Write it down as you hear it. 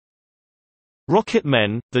Rocket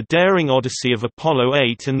Men, The Daring Odyssey of Apollo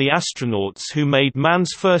 8 and the Astronauts Who Made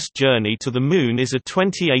Man's First Journey to the Moon is a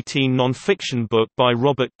 2018 non-fiction book by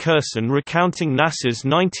Robert Kurson recounting NASA's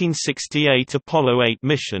 1968 Apollo 8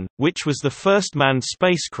 mission, which was the first manned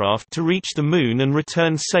spacecraft to reach the Moon and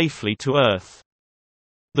return safely to Earth.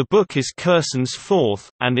 The book is Kurson's fourth,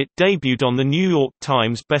 and it debuted on the New York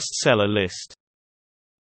Times bestseller list.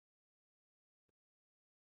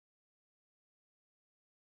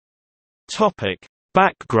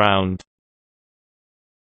 Background.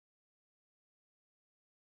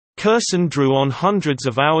 Kurson drew on hundreds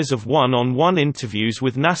of hours of one-on-one interviews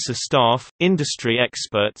with NASA staff, industry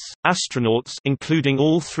experts, astronauts including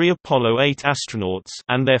all 3 Apollo 8 astronauts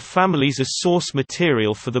and their families as source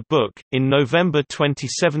material for the book. In November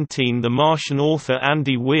 2017, The Martian author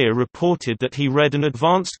Andy Weir reported that he read an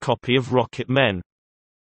advanced copy of Rocket Men.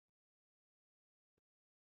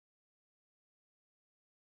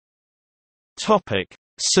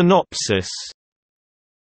 Synopsis.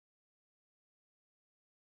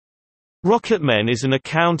 Rocket Men is an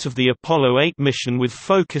account of the Apollo 8 mission with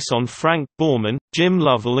focus on Frank Borman, Jim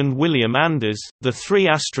Lovell and William Anders, the 3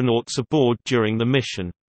 astronauts aboard during the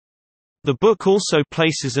mission. The book also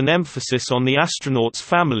places an emphasis on the astronauts'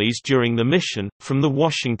 families during the mission. From The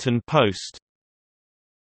Washington Post.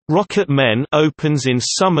 Rocket Men opens in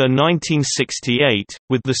summer 1968,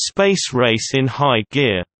 with the space race in high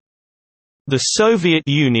gear. The Soviet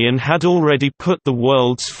Union had already put the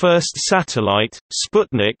world's first satellite,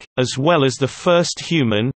 Sputnik, as well as the first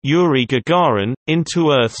human, Yuri Gagarin,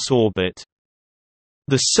 into Earth's orbit.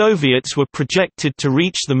 The Soviets were projected to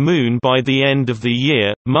reach the Moon by the end of the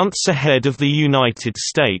year, months ahead of the United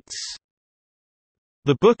States.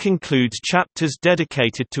 The book includes chapters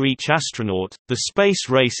dedicated to each astronaut, the space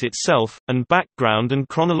race itself, and background and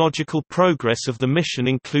chronological progress of the mission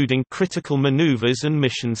including critical maneuvers and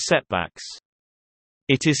mission setbacks.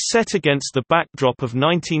 It is set against the backdrop of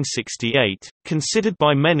 1968, considered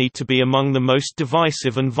by many to be among the most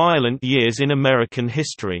divisive and violent years in American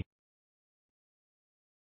history.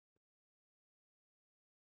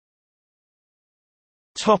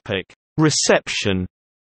 Reception.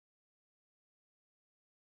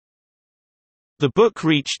 The book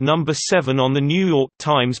reached number 7 on the New York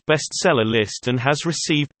Times bestseller list and has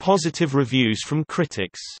received positive reviews from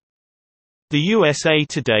critics. The USA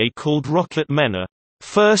Today called Rocket Men a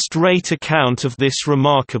first-rate account of this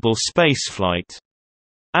remarkable spaceflight,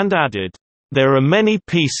 and added, "There are many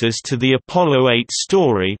pieces to the Apollo 8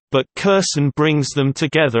 story, but Kurson brings them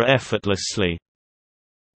together effortlessly."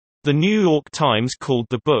 The New York Times called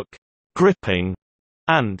the book gripping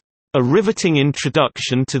and a riveting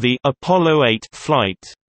introduction to the Apollo 8 flight,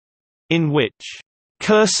 in which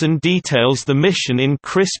Kurson details the mission in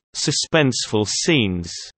crisp, suspenseful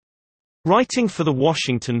scenes. Writing for The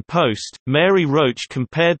Washington Post, Mary Roach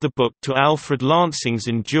compared the book to Alfred Lansing's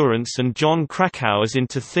Endurance and John Krakauer's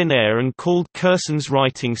Into Thin Air and called Kurson's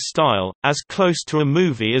writing style, as close to a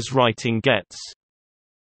movie as writing gets.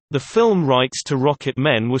 The film rights to Rocket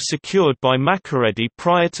Men were secured by Macready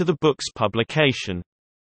prior to the book's publication.